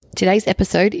Today's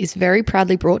episode is very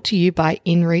proudly brought to you by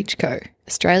InReach Co,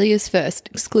 Australia's first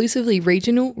exclusively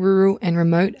regional, rural and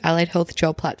remote allied health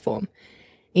job platform.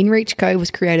 InReach Co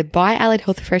was created by allied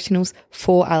health professionals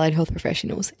for allied health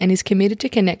professionals and is committed to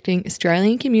connecting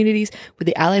Australian communities with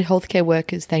the allied healthcare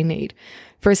workers they need.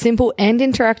 For a simple and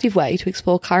interactive way to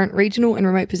explore current regional and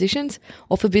remote positions,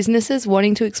 or for businesses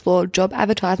wanting to explore job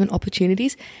advertisement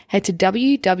opportunities, head to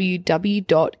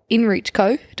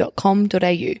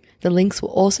www.inreachco.com.au. The links will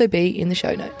also be in the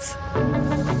show notes.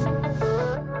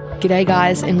 G'day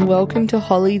guys, and welcome to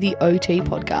Holly the OT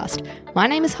podcast. My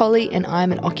name is Holly and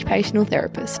I'm an occupational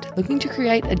therapist looking to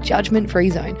create a judgment-free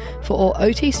zone for all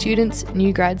OT students,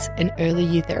 new grads and early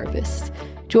year therapists.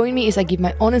 Join me as I give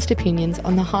my honest opinions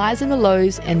on the highs and the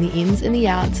lows and the ins and the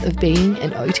outs of being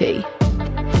an OT.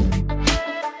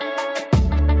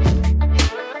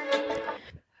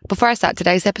 Before I start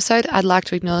today's episode, I'd like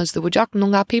to acknowledge the Whadjuk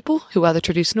Noongar people, who are the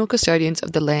traditional custodians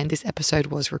of the land this episode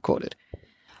was recorded.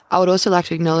 I would also like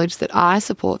to acknowledge that I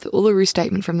support the Uluru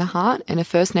Statement from the Heart and a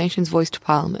First Nations voice to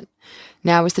Parliament.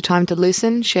 Now is the time to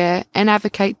listen, share and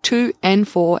advocate to and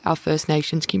for our First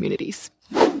Nations communities.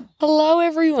 Hello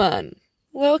everyone!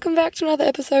 Welcome back to another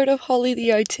episode of Holly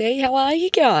the OT. How are you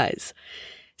guys?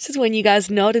 This is when you guys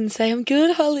nod and say, I'm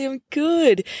good, Holly, I'm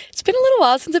good. It's been a little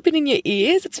while since I've been in your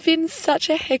ears. It's been such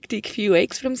a hectic few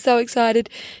weeks, but I'm so excited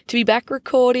to be back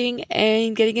recording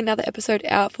and getting another episode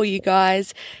out for you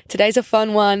guys. Today's a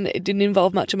fun one. It didn't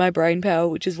involve much of my brain power,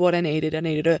 which is what I needed. I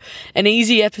needed an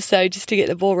easy episode just to get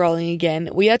the ball rolling again.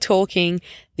 We are talking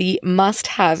the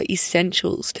must-have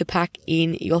essentials to pack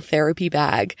in your therapy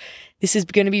bag. This is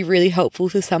going to be really helpful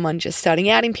to someone just starting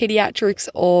out in pediatrics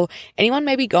or anyone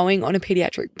maybe going on a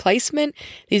pediatric placement.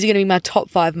 These are going to be my top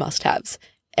 5 must-haves.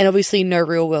 And obviously, no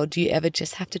real world do you ever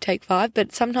just have to take 5,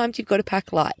 but sometimes you've got to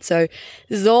pack light. So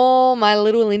this is all my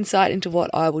little insight into what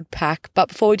I would pack. But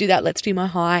before we do that, let's do my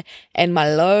high and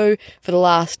my low for the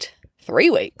last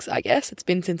 3 weeks, I guess. It's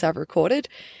been since I've recorded.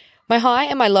 My high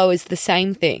and my low is the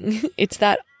same thing. It's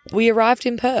that we arrived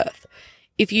in Perth.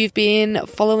 If you've been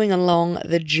following along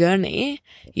the journey,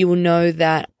 you will know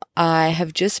that I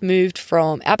have just moved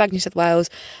from outback New South Wales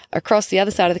across the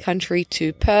other side of the country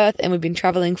to Perth, and we've been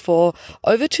travelling for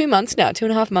over 2 months now,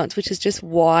 2.5 months, which is just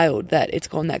wild that it's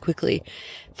gone that quickly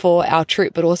for our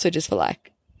trip, but also just for like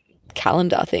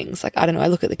calendar things. Like, I don't know, I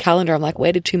look at the calendar, I'm like,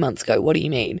 where did 2 months go? What do you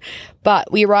mean?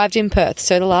 But we arrived in Perth.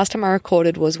 So the last time I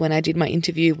recorded was when I did my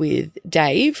interview with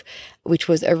Dave, which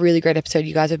was a really great episode.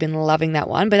 You guys have been loving that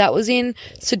one, but that was in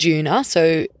Ceduna.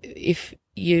 So if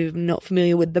you're not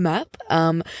familiar with the map,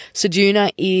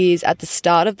 Ceduna is at the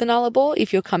start of the Nullarbor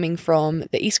if you're coming from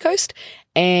the East Coast,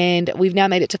 and we've now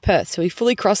made it to Perth. So we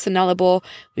fully crossed the Nullarbor.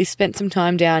 We spent some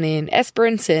time down in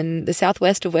Esperance and the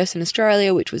southwest of Western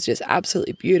Australia, which was just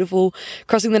absolutely beautiful.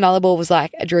 Crossing the Nullarbor was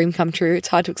like a dream come true. It's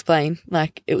hard to explain.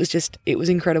 Like, it was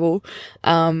incredible.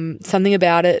 Something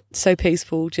about it, so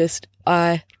peaceful. Just,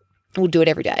 I would do it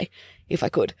every day if I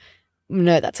could.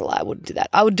 No, that's a lie. I wouldn't do that.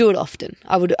 I would do it often.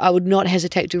 I would not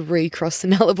hesitate to recross the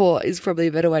Nullarbor is probably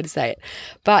a better way to say it.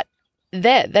 But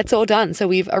that's all done. So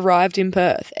we've arrived in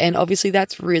Perth, and obviously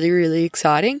that's really, really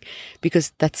exciting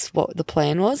because that's what the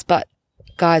plan was. But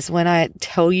guys, when I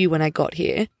tell you when I got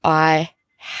here, I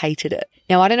hated it.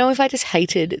 Now, I don't know if I just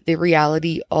hated the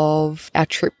reality of our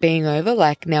trip being over.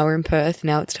 Like, now we're in Perth.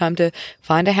 Now it's time to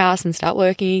find a house and start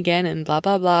working again and blah,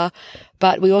 blah, blah.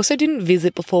 But we also didn't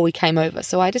visit before we came over.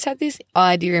 So I just had this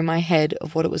idea in my head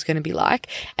of what it was going to be like.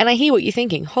 And I hear what you're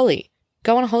thinking. Holly,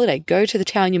 go on a holiday. Go to the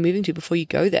town you're moving to before you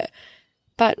go there.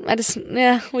 But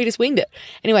we just winged it.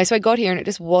 Anyway, so I got here and it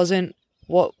just wasn't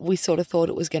what we sort of thought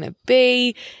it was going to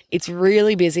be. It's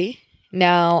really busy.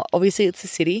 Now, obviously it's a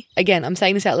city. Again, I'm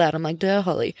saying this out loud. I'm like, duh,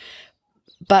 Holly.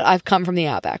 But I've come from the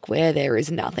outback where there is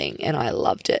nothing, and I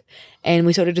loved it. And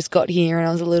we sort of just got here and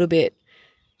I was a little bit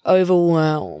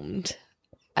overwhelmed,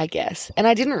 I guess. And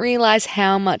I didn't realize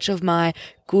how much of my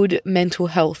good mental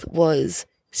health was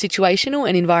situational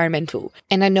and environmental.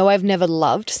 And I know I've never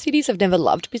loved cities. I've never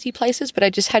loved busy places, but I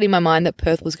just had in my mind that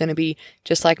Perth was going to be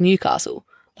just like Newcastle.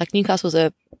 Like, Newcastle's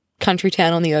a country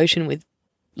town on the ocean with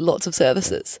lots of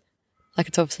services. Like,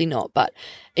 it's obviously not, but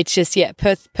it's just, yeah,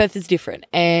 Perth is different,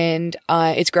 and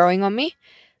it's growing on me.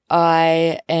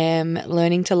 I am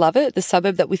learning to love it. The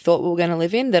suburb that we thought we were going to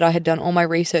live in, that I had done all my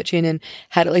research in and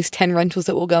had at least 10 rentals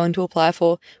that we're going to apply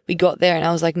for, we got there and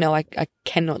I was like, no, I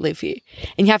cannot live here.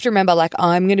 And you have to remember, like,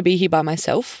 I'm going to be here by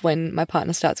myself when my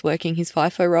partner starts working his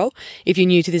FIFO role. If you're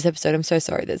new to this episode, I'm so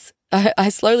sorry. There's I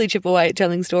slowly chip away at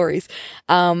telling stories.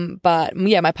 But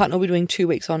yeah, my partner will be doing 2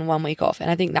 weeks on, 1 week off. And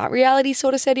I think that reality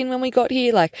sort of set in when we got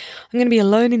here. Like, I'm going to be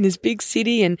alone in this big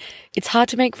city, and it's hard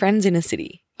to make friends in a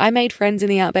city. I made friends in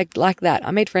the Outback like that.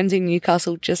 I made friends in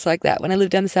Newcastle just like that when I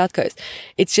lived down the South Coast.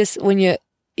 It's just when you're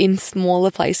in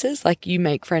smaller places, like, you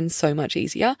make friends so much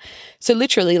easier. So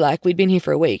literally, like, we'd been here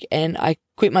for a week and I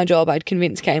quit my job. I'd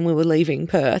convinced Kane we were leaving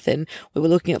Perth and we were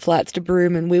looking at flights to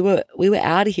Broome, and we were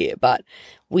out of here. But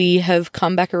we have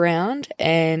come back around,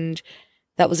 and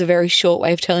that was a very short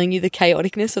way of telling you the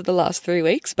chaoticness of the last 3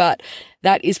 weeks. But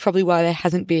that is probably why there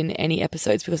hasn't been any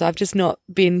episodes, because I've just not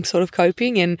been sort of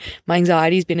coping and my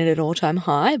anxiety's been at an all-time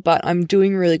high. But I'm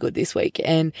doing really good this week.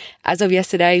 And as of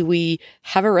yesterday, we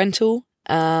have a rental.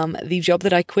 The job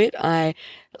that I quit, I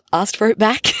asked for it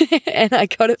back and I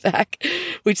got it back,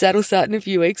 which that'll start in a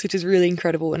few weeks, which is really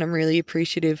incredible. And I'm really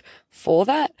appreciative for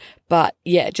that. But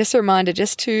yeah, just a reminder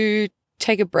just to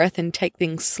take a breath and take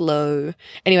things slow.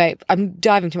 Anyway, I'm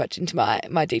diving too much into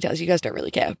my details. You guys don't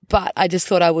really care, but I just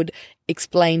thought I would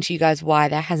explain to you guys why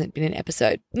there hasn't been an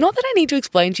episode. Not that I need to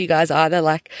explain to you guys either.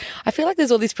 Like, I feel like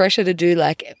there's all this pressure to do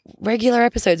like regular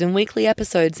episodes and weekly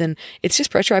episodes, and it's just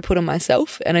pressure I put on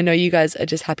myself. And I know you guys are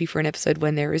just happy for an episode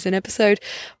when there is an episode,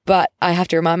 but I have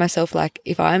to remind myself, like,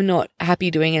 if I'm not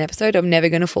happy doing an episode, I'm never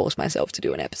going to force myself to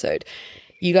do an episode.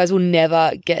 You guys will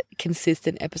never get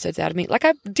consistent episodes out of me. Like,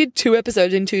 I did 2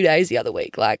 episodes in 2 days the other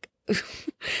week. Like,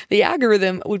 the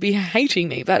algorithm would be hating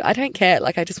me, but I don't care.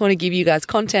 Like, I just want to give you guys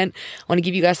content. I want to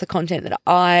give you guys the content that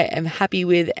I am happy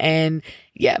with. And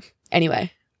yeah,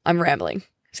 anyway, I'm rambling.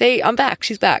 See, I'm back.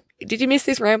 She's back. Did you miss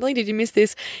this rambling? Did you miss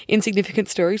this insignificant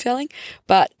storytelling?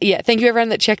 But yeah, thank you everyone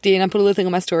that checked in. I put a little thing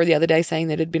on my story the other day saying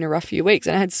that it had been a rough few weeks,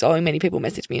 and I had so many people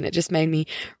message me, and it just made me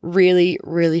really,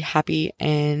 really happy,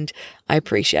 and I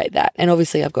appreciate that. And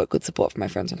obviously I've got good support from my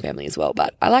friends and family as well,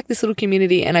 but I like this little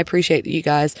community, and I appreciate that you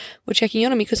guys were checking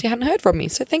in on me because you hadn't heard from me.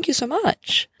 So thank you so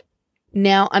much.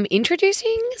 Now I'm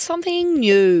introducing something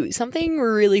new, something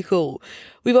really cool.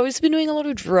 We've obviously been doing a lot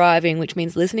of driving, which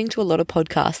means listening to a lot of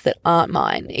podcasts that aren't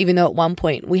mine, even though at one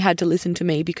point we had to listen to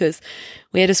me because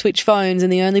we had to switch phones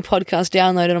and the only podcast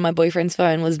downloaded on my boyfriend's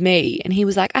phone was me. And he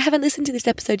was like, I haven't listened to this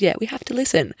episode yet. We have to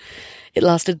listen. It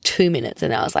lasted 2 minutes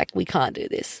and I was like, we can't do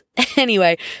this.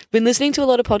 Anyway, been listening to a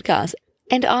lot of podcasts.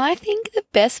 And I think the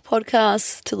best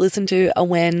podcasts to listen to are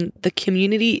when the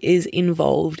community is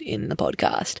involved in the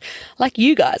podcast. Like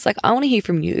you guys, like I want to hear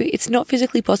from you. It's not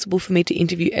physically possible for me to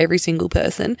interview every single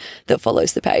person that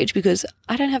follows the page because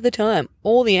I don't have the time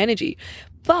or the energy.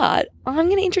 But I'm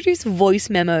going to introduce voice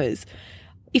memos.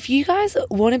 If you guys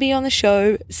want to be on the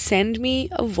show, send me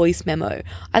a voice memo.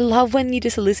 I love when you're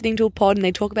just listening to a pod and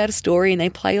they talk about a story and they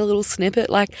play a little snippet.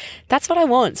 Like, that's what I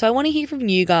want. So I want to hear from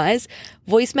you guys.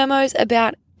 Voice memos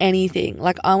about anything.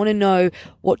 Like, I want to know,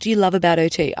 what do you love about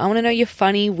OT? I want to know your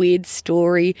funny, weird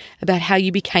story about how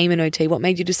you became an OT. What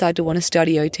made you decide to want to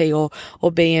study OT or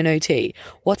be an OT?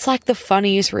 What's like the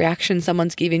funniest reaction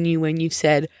someone's given you when you've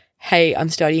said, hey, I'm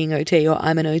studying OT or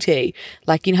I'm an OT.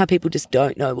 Like, you know how people just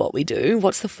don't know what we do?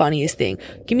 What's the funniest thing?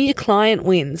 Give me your client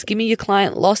wins. Give me your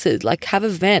client losses. Like, have a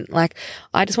vent. Like,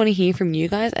 I just want to hear from you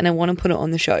guys and I want to put it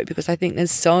on the show because I think there's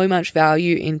so much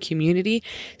value in community,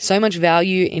 so much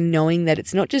value in knowing that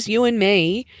it's not just you and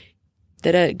me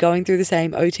that are going through the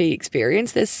same OT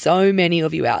experience. There's so many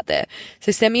of you out there.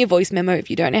 So send me a voice memo.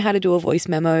 If you don't know how to do a voice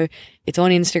memo, it's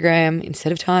on Instagram.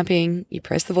 Instead of typing, you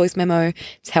press the voice memo.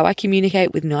 It's how I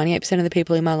communicate with 98% of the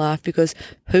people in my life because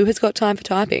who has got time for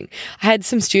typing? I had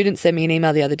some students send me an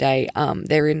email the other day.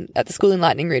 They're at the school in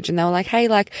Lightning Ridge and they were like, hey,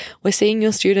 like, we're seeing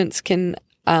your students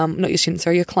not your students,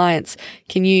 sorry, your clients.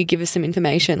 Can you give us some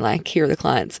information? Like, here are the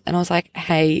clients. And I was like,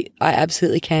 hey, I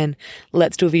absolutely can.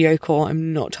 Let's do a video call.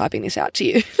 I'm not typing this out to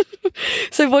you.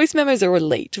 So voice memos are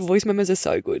elite. Voice memos are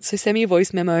so good. So send me a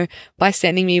voice memo. By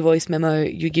sending me a voice memo,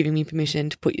 you're giving me permission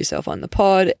to put yourself on the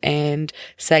pod and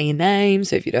say your name.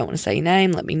 So if you don't want to say your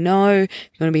name, let me know. If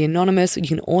you want to be anonymous, you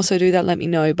can also do that. Let me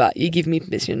know, but you give me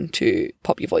permission to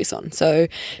pop your voice on. So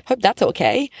hope that's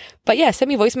okay. But yeah, send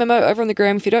me a voice memo over on the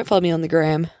gram. If you don't follow me on the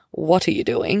gram, what are you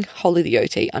doing?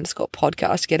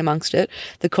 HollyTheOT_podcast. Get amongst it.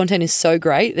 The content is so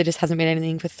great. There just hasn't been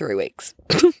anything for 3 weeks.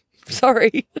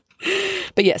 Sorry.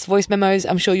 But yes, voice memos.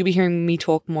 I'm sure you'll be hearing me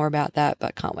talk more about that,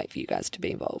 but can't wait for you guys to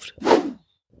be involved.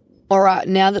 All right,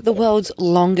 now that the world's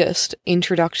longest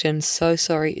introduction, so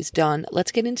sorry, is done,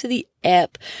 let's get into the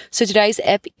ep. So today's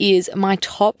ep is my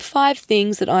top 5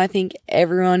 things that I think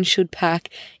everyone should pack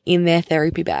in their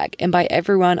therapy bag. And by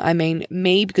everyone, I mean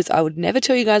me, because I would never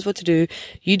tell you guys what to do.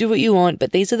 You do what you want,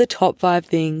 but these are the top 5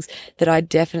 things that I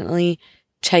definitely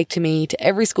take to me to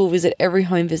every school visit, every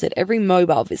home visit, every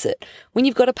mobile visit. When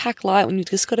you've got to pack light, when you've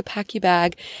just got to pack your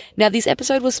bag. Now, this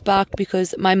episode was sparked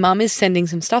because my mum is sending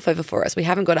some stuff over for us. We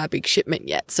haven't got our big shipment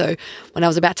yet. So when I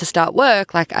was about to start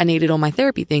work, like I needed all my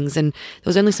therapy things and there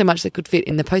was only so much that could fit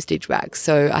in the postage bag.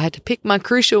 So I had to pick my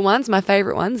crucial ones, my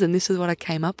favorite ones, and this is what I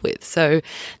came up with. So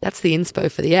that's the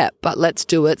inspo for the app, but let's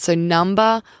do it. So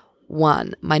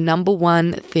my number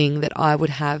one thing that I would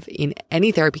have in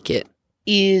any therapy kit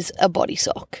is a body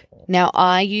sock. Now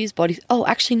I use oh,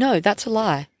 actually no, that's a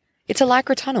lie. It's a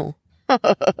Lycra tunnel.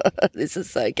 This is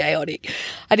so chaotic.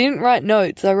 I didn't write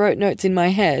notes. I wrote notes in my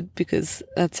head because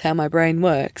that's how my brain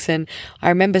works. And I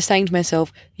remember saying to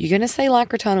myself, you're going to say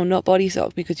Lycra tunnel, not body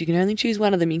sock, because you can only choose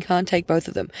one of them. You can't take both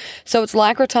of them. So it's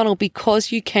Lycra tunnel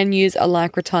because you can use a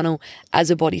Lycra tunnel as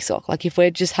a body sock. Like if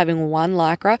we're just having one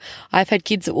Lycra, I've had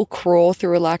kids that will crawl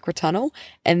through a Lycra tunnel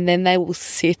and then they will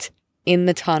sit in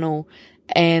the tunnel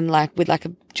and like with like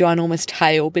a ginormous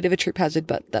tail, bit of a trip hazard,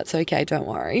 but that's okay, don't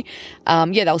worry.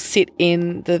 They'll sit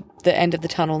in the end of the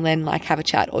tunnel and then like have a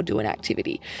chat or do an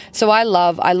activity. So I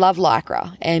love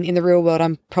Lycra, and in the real world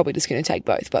I'm probably just going to take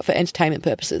both, but for entertainment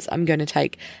purposes I'm going to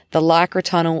take the Lycra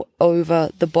tunnel over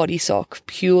the body sock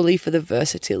purely for the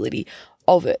versatility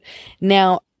of it.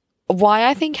 Now, why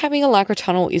I think having a Lycra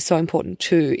tunnel is so important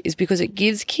too is because it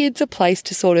gives kids a place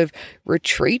to sort of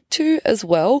retreat to as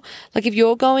well. Like if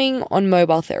you're going on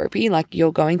mobile therapy, like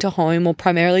you're going to home, or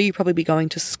primarily you probably be going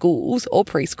to schools or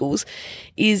preschools,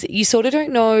 is you sort of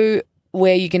don't know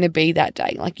where you're going to be that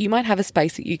day. Like you might have a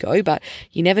space that you go, but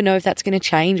you never know if that's going to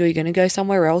change or you're going to go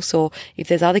somewhere else, or if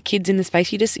there's other kids in the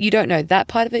space, you don't know. That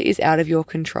part of it is out of your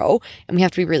control, and we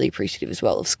have to be really appreciative as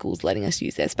well of schools letting us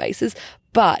use their spaces.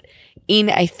 But in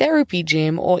a therapy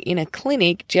gym or in a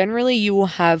clinic, generally you will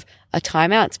have a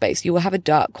timeout space. You will have a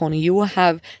dark corner. You will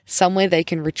have somewhere they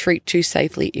can retreat to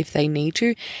safely if they need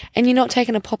to. And you're not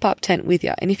taking a pop-up tent with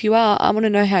you. And if you are, I want to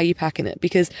know how you're packing it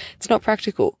because it's not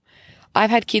practical. I've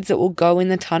had kids that will go in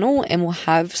the tunnel and will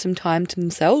have some time to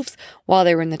themselves while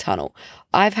they're in the tunnel.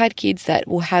 I've had kids that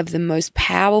will have the most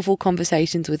powerful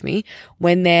conversations with me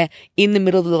when they're in the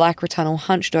middle of the Lycra tunnel,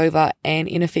 hunched over and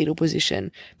in a fetal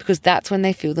position, because that's when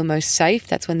they feel the most safe.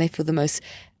 That's when they feel the most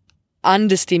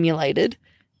understimulated,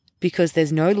 because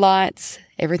there's no lights,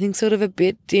 everything's sort of a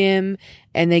bit dim,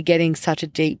 and they're getting such a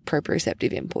deep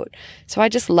proprioceptive input. So I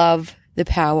just love the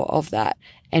power of that,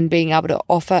 and being able to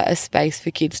offer a space for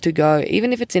kids to go,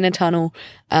 even if it's in a tunnel,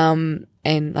 and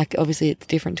like obviously it's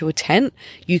different to a tent.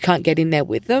 You can't get in there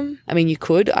with them. I mean, you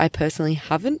could. I personally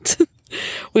haven't.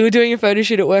 We were doing a photo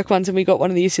shoot at work once and we got one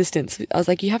of the assistants. I was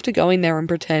like, you have to go in there and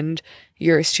pretend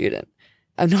you're a student.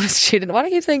 I'm not a student. Why do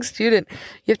I keep saying student?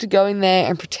 You have to go in there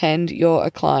and pretend you're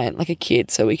a client, like a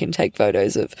kid, so we can take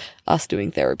photos of us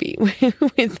doing therapy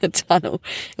with the tunnel.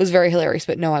 It was very hilarious,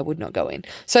 but no, I would not go in.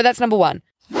 So that's number one.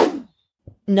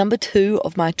 Number two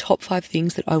of my top 5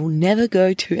 things that I will never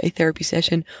go to a therapy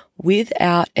session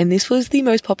without, and this was the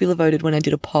most popular voted when I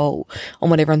did a poll on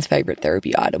what everyone's favorite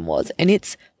therapy item was, and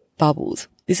it's bubbles.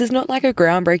 This is not like a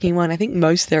groundbreaking one. I think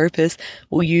most therapists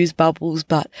will use bubbles,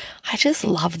 but I just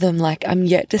love them. Like, I'm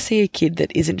yet to see a kid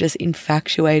that isn't just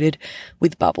infatuated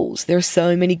with bubbles. There are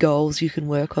so many goals you can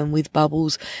work on with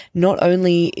bubbles. Not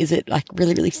only is it like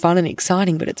really, really fun and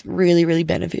exciting, but it's really, really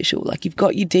beneficial. Like, you've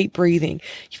got your deep breathing,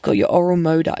 you've got your oral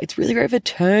motor. It's really great for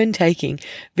turn taking,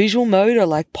 visual motor,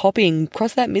 like popping,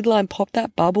 cross that midline, pop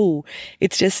that bubble.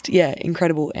 It's just, yeah,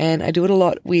 incredible. And I do it a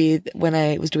lot with when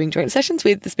I was doing joint sessions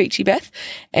with the Speechy Beth.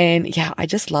 And yeah, I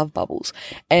just love bubbles.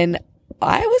 And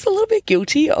I was a little bit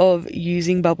guilty of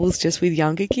using bubbles just with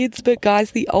younger kids, but guys,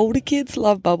 the older kids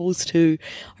love bubbles too.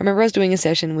 I remember I was doing a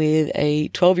session with a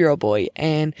 12-year-old boy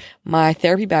and my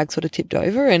therapy bag sort of tipped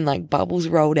over and like bubbles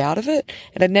rolled out of it.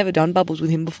 And I'd never done bubbles with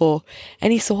him before.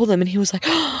 And he saw them and he was like,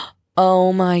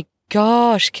 oh my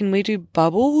gosh, can we do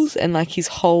bubbles? And like his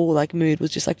whole like mood was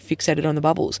just like fixated on the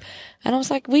bubbles. And I was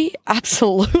like, we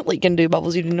absolutely can do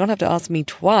bubbles. You do not have to ask me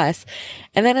twice.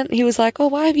 And then he was like, oh,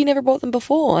 why have you never brought them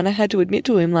before? And I had to admit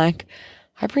to him, like,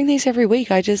 I bring these every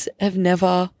week. I just have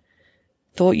never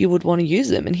thought you would want to use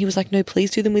them. And he was like, no,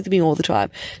 please do them with me all the time.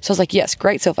 So I was like, yes,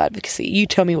 great self-advocacy. You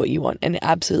tell me what you want. And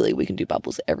absolutely, we can do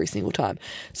bubbles every single time.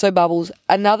 So bubbles.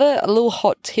 A little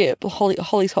hot tip,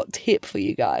 Holly's hot tip for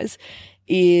you guys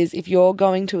is if you're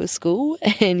going to a school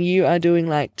and you are doing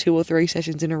like 2 or 3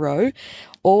 sessions in a row,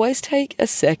 always take a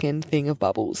second thing of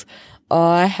bubbles.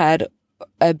 I had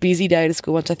a busy day at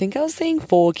school once. I think I was seeing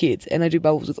 4 kids and I do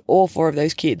bubbles with all 4 of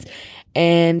those kids.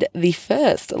 And the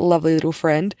first lovely little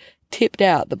friend tipped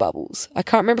out the bubbles. I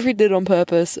can't remember if he did it on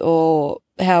purpose or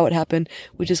how it happened,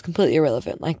 which is completely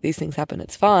irrelevant. Like, these things happen,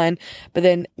 it's fine. But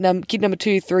then kid number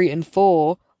 2, 3, and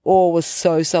 4 or was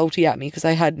so salty at me because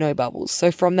I had no bubbles.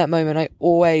 So from that moment, I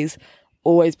always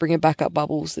bring a backup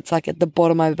bubbles. It's like at the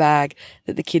bottom of my bag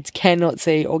that the kids cannot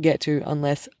see or get to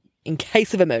unless in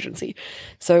case of emergency.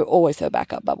 So always have a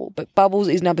backup bubble. But bubbles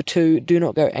is number 2. Do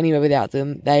not go anywhere without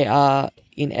them. They are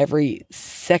in every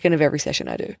second of every session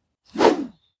I do.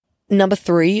 Number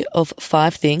 3 of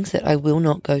 5 things that I will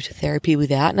not go to therapy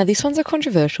without. Now, this one's a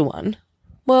controversial one.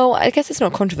 Well, I guess it's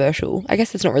not controversial. I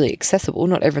guess it's not really accessible.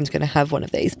 Not everyone's going to have one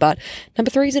of these. But number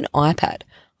 3 is an iPad.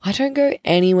 I don't go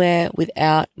anywhere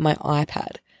without my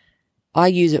iPad. I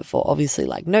use it for obviously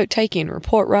like note taking and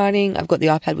report writing. I've got the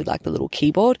iPad with like the little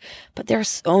keyboard, but there are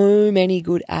so many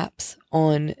good apps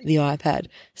on the iPad.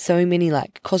 So many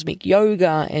like cosmic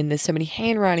yoga, and there's so many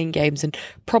handwriting games and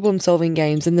problem solving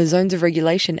games and the zones of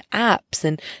regulation apps.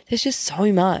 And there's just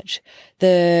so much.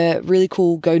 The really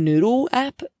cool Go Noodle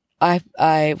app,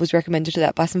 I was recommended to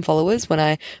that by some followers when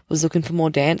I was looking for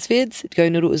more dance vids. Go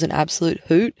Noodle was an absolute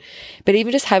hoot. But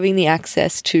even just having the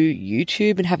access to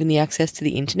YouTube and having the access to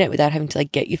the internet without having to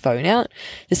like get your phone out.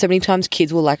 There's so many times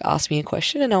kids will like ask me a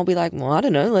question and I'll be like, well, I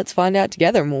don't know, let's find out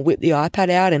together. And we'll whip the iPad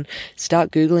out and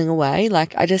start Googling away.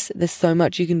 Like there's so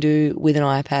much you can do with an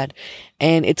iPad.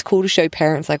 And it's cool to show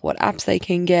parents like what apps they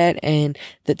can get and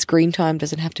that screen time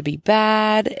doesn't have to be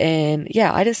bad. And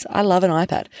yeah, I love an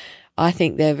iPad. I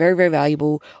think they're very, very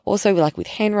valuable. Also, like with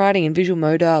handwriting and visual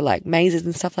motor, like mazes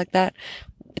and stuff like that.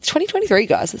 It's 2023,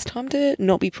 guys. It's time to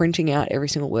not be printing out every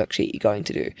single worksheet you're going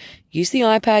to do. Use the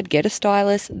iPad, get a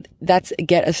stylus.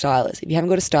 Get a stylus. If you haven't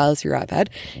got a stylus for your iPad,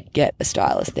 get a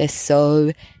stylus. They're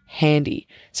so handy.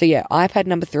 So yeah, iPad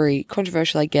number 3,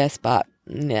 controversial, I guess, but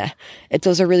nah. It's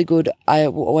also really good. I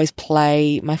will always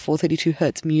play my 432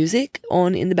 Hertz music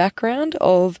on in the background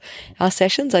of our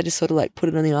sessions. I just sort of like put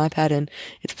it on the iPad and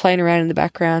it's playing around in the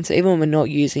background. So even when we're not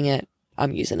using it,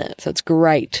 I'm using it. So it's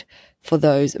great for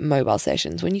those mobile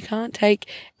sessions when you can't take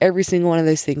every single one of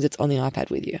those things that's on the iPad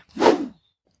with you.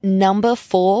 Number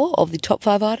 4 of the top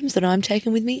 5 items that I'm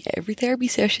taking with me every therapy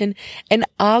session, and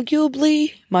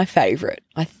arguably my favorite,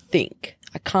 I think.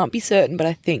 I can't be certain, but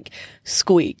I think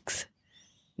squigs.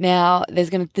 Now, there's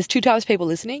 2 types of people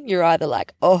listening. You're either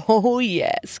like, oh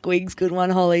yeah, squigs, good one,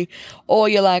 Holly. Or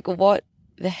you're like, what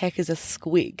the heck is a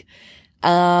squig?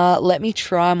 Let me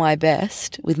try my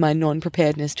best with my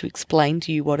non-preparedness to explain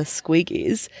to you what a squig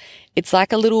is. It's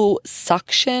like a little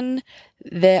suction.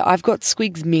 There, I've got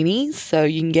squigs minis, so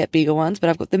you can get bigger ones, but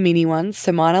I've got the mini ones.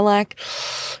 So mine are like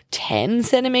 10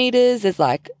 centimeters.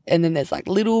 And then there's like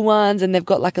little ones, and they've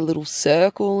got like a little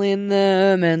circle in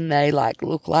them, and they like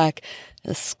look like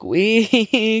a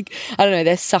squig. I don't know.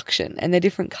 They're suction, and they're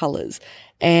different colors.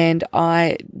 And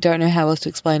I don't know how else to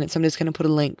explain it, so I'm just going to put a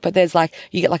link. But there's like,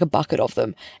 you get like a bucket of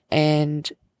them, and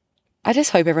I just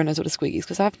hope everyone knows what a squig is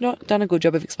because I've not done a good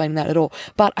job of explaining that at all.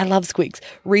 But I love squigs.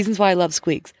 Reasons why I love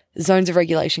squigs. Zones of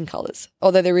regulation colours.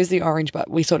 Although there is the orange, but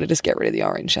we sort of just get rid of the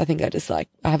orange. I think I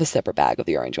have a separate bag of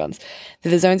the orange ones.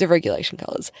 They're the zones of regulation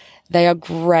colours. They are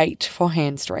great for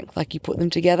hand strength. Like you put them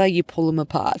together, you pull them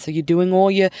apart. So you're doing all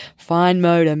your fine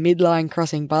motor, midline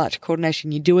crossing, bilateral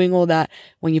coordination. You're doing all that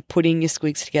when you're putting your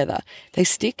squigs together. They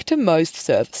stick to most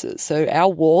surfaces. So our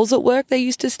walls at work they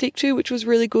used to stick to, which was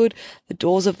really good. The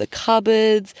doors of the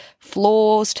cupboards,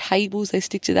 floors, tables, they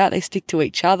stick to that. They stick to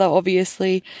each other,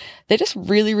 obviously. They're just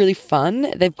really, really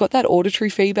fun. They've got that auditory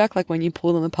feedback, like when you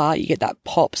pull them apart, you get that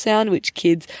pop sound, which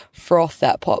kids froth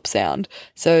that pop sound.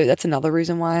 So that's another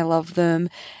reason why I love them.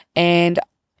 And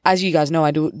as you guys know,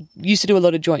 I used to do a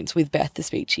lot of joints with Beth the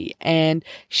Speechy, and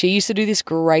she used to do this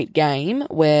great game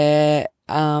where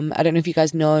I don't know if you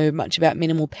guys know much about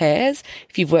minimal pairs.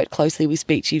 If you've worked closely with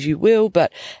speechies, you will,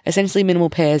 but essentially minimal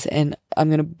pairs, and I'm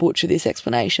going to butcher this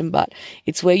explanation, but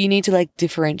it's where you need to like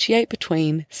differentiate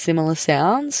between similar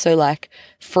sounds. So like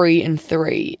 3 and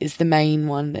 3 is the main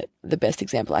one, that the best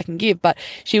example I can give, but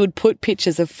she would put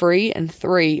pictures of 3 and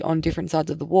 3 on different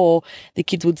sides of the wall. The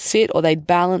kids would sit, or they'd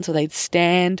balance, or they'd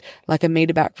stand like a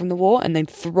meter back from the wall, and then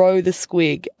throw the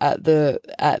squig at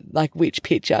like which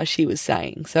picture she was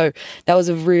saying. So that was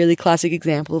a really classic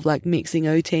example of like mixing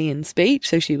OT and speech.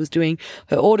 So she was doing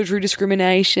her auditory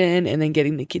discrimination and then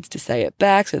getting the kids to say it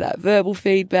back. So that verbal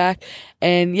feedback.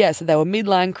 And yeah, so they were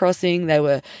midline crossing. They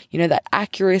were, that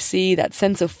accuracy, that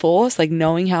sense of force, like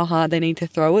knowing how hard they need to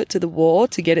throw it to the wall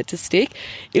to get it to stick.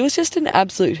 It was just an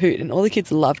absolute hoot, and all the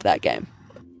kids loved that game.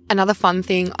 Another fun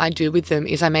thing I do with them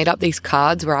is I made up these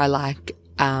cards where I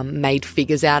made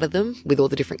figures out of them with all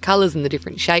the different colours and the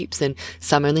different shapes, and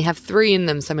some only have 3 in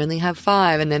them, some only have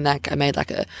 5, and then I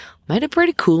made a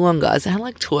pretty cool one, guys. It had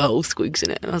like 12 squigs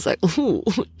in it, and I was like, ooh,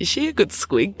 is she a good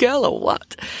squig girl or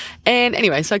what? And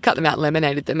anyway, so I cut them out,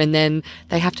 laminated them, and then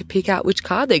they have to pick out which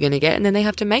card they're going to get, and then they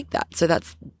have to make that. So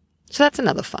that's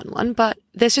another fun one, but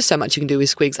there's just so much you can do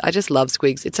with squigs. I just love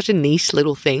squigs. It's such a niche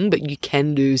little thing, but you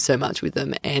can do so much with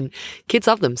them, and kids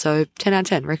love them. So 10 out of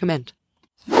 10, recommend.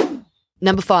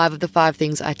 Number 5 of the 5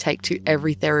 things I take to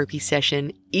every therapy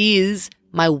session is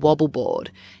my wobble board.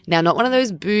 Now, not one of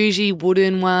those bougie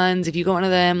wooden ones. If you got one of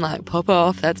them, like, pop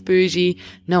off, that's bougie.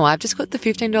 No, I've just got the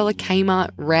 $15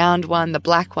 Kmart round one, the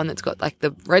black one that's got like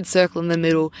the red circle in the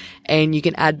middle, and you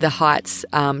can add the heights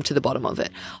to the bottom of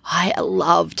it. I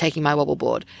love taking my wobble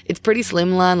board. It's pretty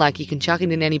slimline, like you can chuck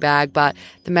it in any bag, but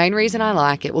the main reason I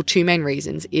like it, well, 2 main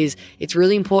reasons, is it's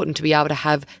really important to be able to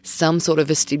have some sort of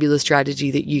vestibular strategy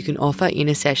that you can offer in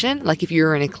a session. Like if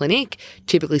you're in a clinic,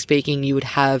 typically speaking, you would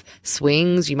have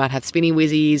swings, you might have spinny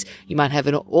whizzies, you might have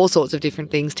all sorts of different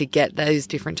things to get those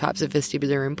different types of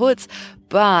vestibular inputs,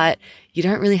 but you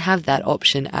don't really have that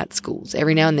option at schools.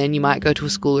 Every now and then you might go to a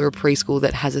school or a preschool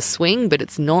that has a swing, but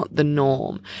it's not the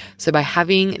norm. So by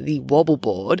having the wobble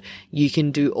board, you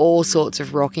can do all sorts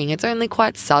of rocking. It's only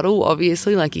quite subtle,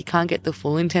 obviously, like you can't get the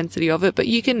full intensity of it, but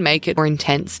you can make it more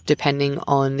intense depending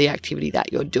on the activity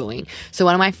that you're doing. So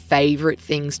one of my favorite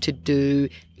things to do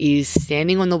is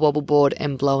standing on the wobble board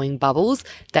and blowing bubbles.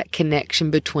 That connection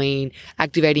between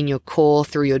activating your core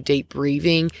through your deep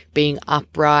breathing, being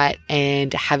upright,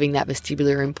 and having that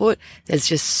vestibular input. There's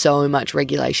just so much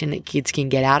regulation that kids can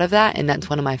get out of that, and that's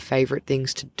one of my favorite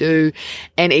things to do.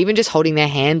 And even just holding their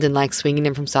hands and like swinging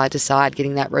them from side to side,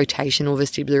 getting that rotational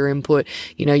vestibular input.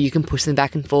 You know, you can push them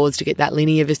back and forwards to get that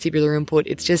linear vestibular input.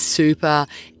 It's just super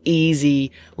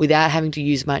easy without having to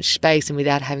use much space and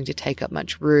without having to take up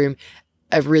much room.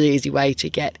 A really easy way to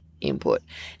get input.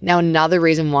 Now, another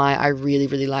reason why I really,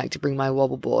 really like to bring my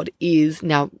wobble board is,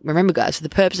 now remember guys, so the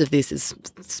purpose of this is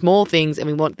small things and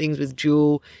we want things with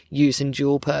dual use and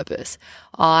dual purpose.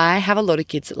 I have a lot of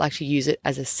kids that like to use it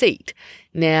as a seat.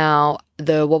 Now,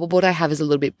 the wobble board I have is a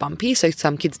little bit bumpy, so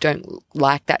some kids don't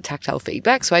like that tactile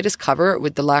feedback, so I just cover it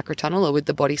with the Lycra tunnel or with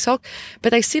the body sock,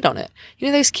 but they sit on it. You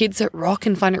know those kids that rock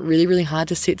and find it really, really hard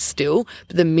to sit still,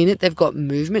 but the minute they've got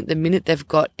movement, the minute they've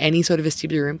got any sort of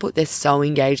vestibular input, they're so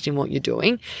engaged in what you're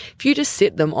doing. If you just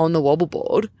sit them on the wobble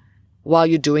board while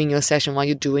you're doing your session, while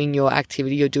you're doing your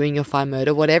activity, you're doing your fine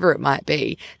motor, whatever it might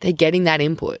be, they're getting that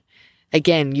input.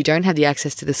 Again, you don't have the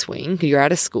access to the swing. You're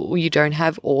out of school. You don't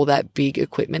have all that big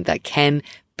equipment that can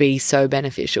be so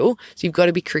beneficial. So you've got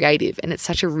to be creative. And it's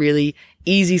such a really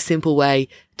easy, simple way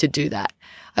to do that.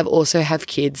 I've also have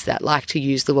kids that like to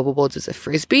use the wobble boards as a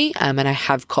frisbee, and I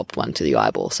have copped one to the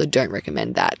eyeball. So don't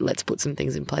recommend that. Let's put some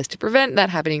things in place to prevent that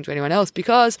happening to anyone else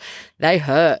because they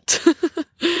hurt.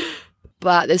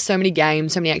 But there's so many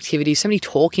games, so many activities, so many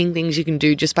talking things you can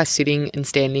do just by sitting and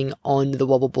standing on the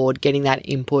wobble board, getting that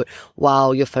input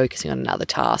while you're focusing on another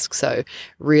task. So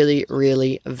really,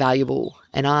 really valuable.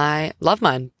 And I love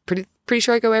mine. Pretty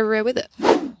sure I go everywhere with it.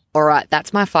 All right,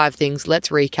 that's my 5 things. Let's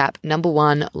recap. Number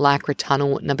 1, Lycra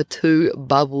tunnel. Number 2,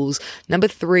 bubbles. Number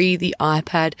 3, the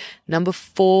iPad. Number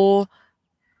 4,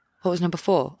 what was number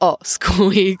 4? Oh,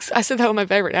 squigs. I said that was my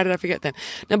favorite. How did I forget them?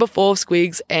 Number 4,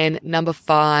 squigs. And number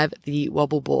 5, the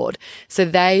wobble board. So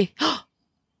they,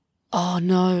 oh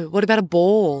no, what about a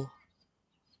ball?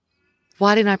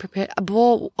 Why didn't I prepare a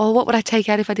ball? Oh, what would I take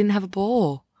out if I didn't have a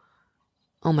ball?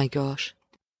 Oh my gosh.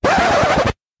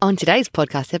 On today's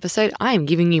podcast episode, I am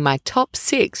giving you my top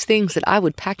 6 things that I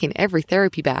would pack in every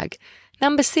therapy bag.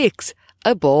 Number 6,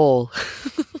 a ball.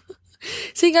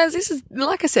 See guys, this is,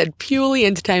 like I said, purely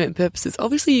entertainment purposes.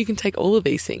 Obviously you can take all of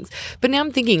these things, but now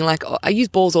I'm thinking like, I use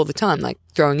balls all the time, like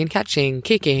throwing and catching,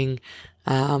 kicking,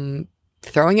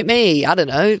 throwing at me. I don't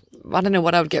know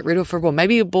what I would get rid of for a ball.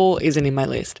 Maybe a ball isn't in my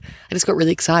list. I just got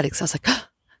really excited because I was like, oh,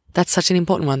 that's such an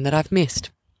important one that I've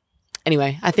missed.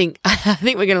 Anyway, I think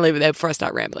we're going to leave it there before I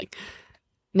start rambling.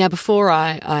 Now, before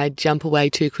I jump away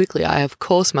too quickly, I of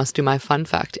course must do my fun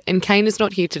fact. And Kane is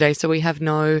not here today, so we have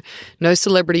no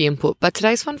celebrity input. But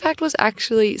today's fun fact was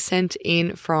actually sent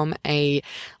in from a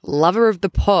lover of the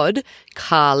pod,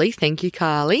 Carly. Thank you,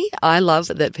 Carly. I love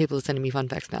that people are sending me fun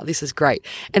facts now. This is great.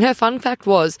 And her fun fact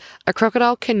was, a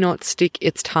crocodile cannot stick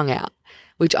its tongue out,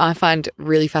 which I find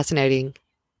really fascinating.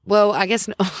 Well, I guess,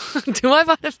 do I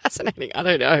find it fascinating? I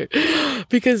don't know.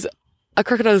 Because a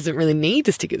crocodile doesn't really need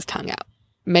to stick its tongue out.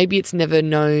 Maybe it's never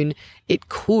known it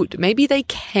could. Maybe they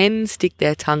can stick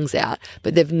their tongues out,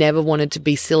 but they've never wanted to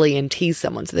be silly and tease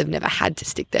someone, so they've never had to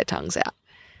stick their tongues out.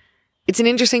 It's an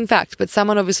interesting fact, but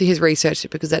someone obviously has researched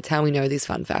it because that's how we know these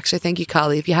fun facts. So thank you,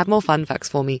 Carly. If you have more fun facts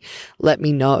for me, let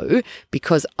me know,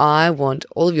 because I want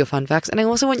all of your fun facts. And I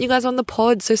also want you guys on the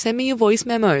pod. So send me your voice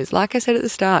memos. Like I said at the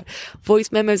start,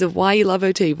 voice memos of why you love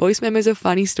OT, voice memos of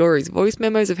funny stories, voice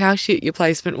memos of how shit your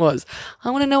placement was.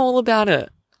 I want to know all about it.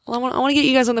 I want to get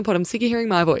you guys on the pod. I'm sick of hearing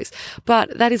my voice.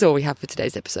 But that is all we have for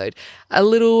today's episode. A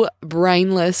little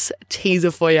brainless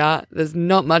teaser for you. There's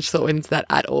not much thought into that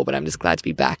at all, but I'm just glad to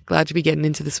be back, glad to be getting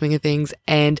into the swing of things.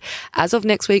 And as of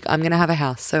next week, I'm going to have a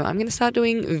house. So I'm going to start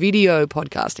doing video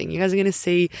podcasting. You guys are going to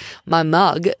see my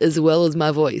mug as well as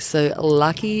my voice. So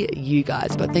lucky you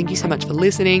guys. But thank you so much for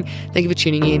listening. Thank you for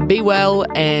tuning in. Be well,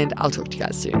 and I'll talk to you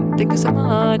guys soon. Thank you so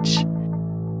much.